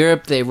 Yeah. In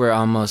Europe, they were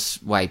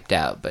almost wiped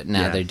out, but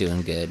now Yeah. they're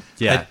doing good.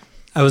 Yeah.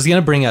 I was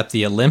gonna bring up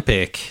the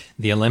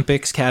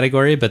Olympics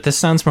category, but this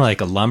sounds more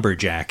like a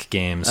lumberjack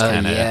games Oh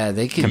kind of yeah,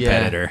 they could.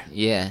 competitor.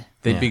 Yeah.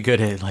 They'd be good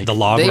at like The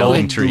log They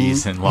rolling would-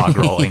 trees and log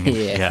rolling.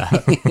 Yeah.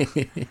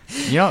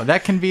 Yeah.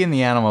 That can be in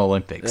the Animal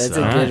Olympics. That's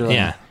though. a good one.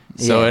 Yeah,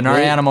 So Yeah, in our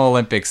they- Animal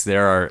Olympics,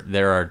 there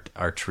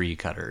are tree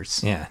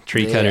cutters. yeah,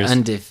 tree They're cutters.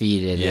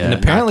 undefeated. Yeah. And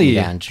And apparently-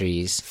 down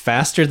trees.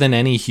 Faster than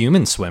any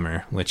human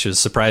swimmer, which is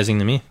surprising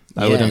to me.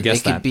 I wouldn't have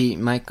guessed they that. could beat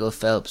Michael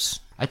Phelps.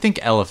 I think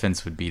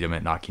elephants would beat them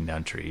at knocking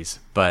down trees,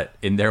 but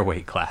in their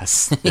weight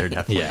class, they're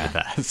definitely Yeah. the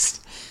best.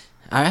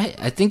 All right,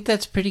 I think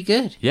that's pretty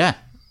good. Yeah.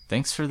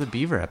 Thanks for the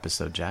beaver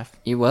episode, Jeff.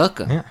 You're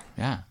welcome. Yeah.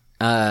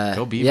 Yeah.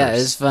 Go beavers. Yeah, it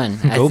was fun.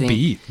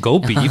 Go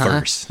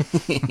beavers.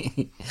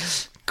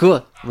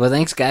 Cool. Well,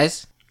 thanks,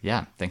 guys.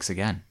 Yeah. Thanks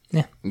again.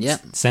 Yeah.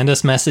 Yep. Send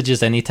us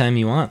messages anytime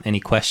you want. Any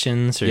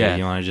questions, or Yeah.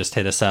 you want to just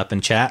hit us up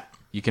and chat?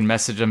 You can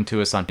message them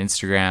to us on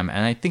Instagram,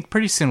 and I think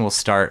pretty soon we'll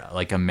start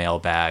like a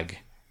mailbag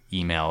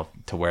email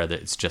to where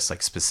it's just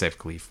like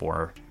specifically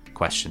for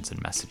questions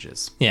and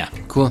messages. Yeah.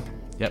 Cool.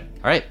 Yep.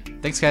 All right.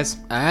 Thanks, guys.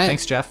 All right.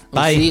 Thanks, Jeff.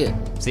 We'll Bye. see you.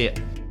 See ya.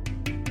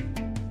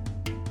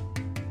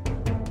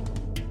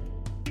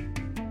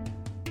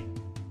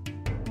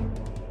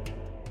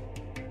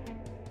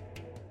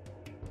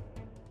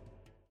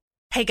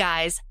 Hey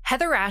guys,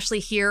 Heather Ashley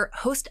here,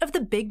 host of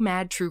the Big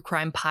Mad True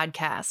Crime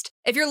Podcast.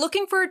 If you're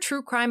looking for a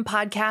true crime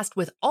podcast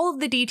with all of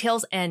the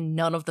details and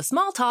none of the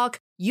small talk,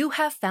 you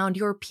have found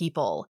your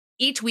people.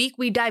 Each week,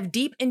 we dive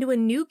deep into a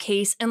new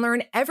case and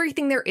learn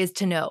everything there is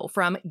to know,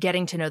 from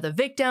getting to know the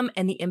victim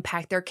and the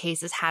impact their case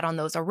has had on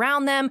those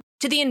around them,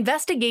 to the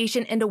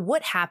investigation into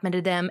what happened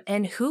to them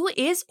and who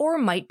is or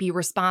might be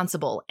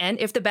responsible. And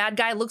if the bad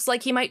guy looks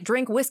like he might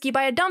drink whiskey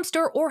by a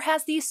dumpster or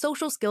has the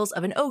social skills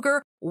of an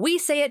ogre, we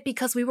say it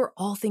because we were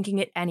all thinking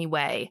it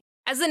anyway.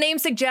 As the name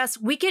suggests,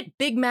 we get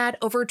big mad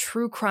over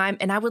true crime,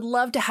 and I would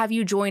love to have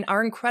you join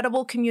our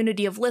incredible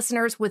community of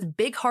listeners with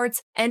big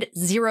hearts and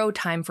zero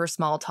time for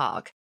small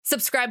talk.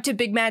 Subscribe to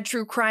Big Mad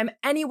True Crime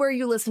anywhere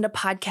you listen to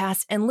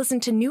podcasts and listen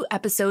to new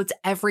episodes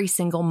every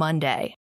single Monday.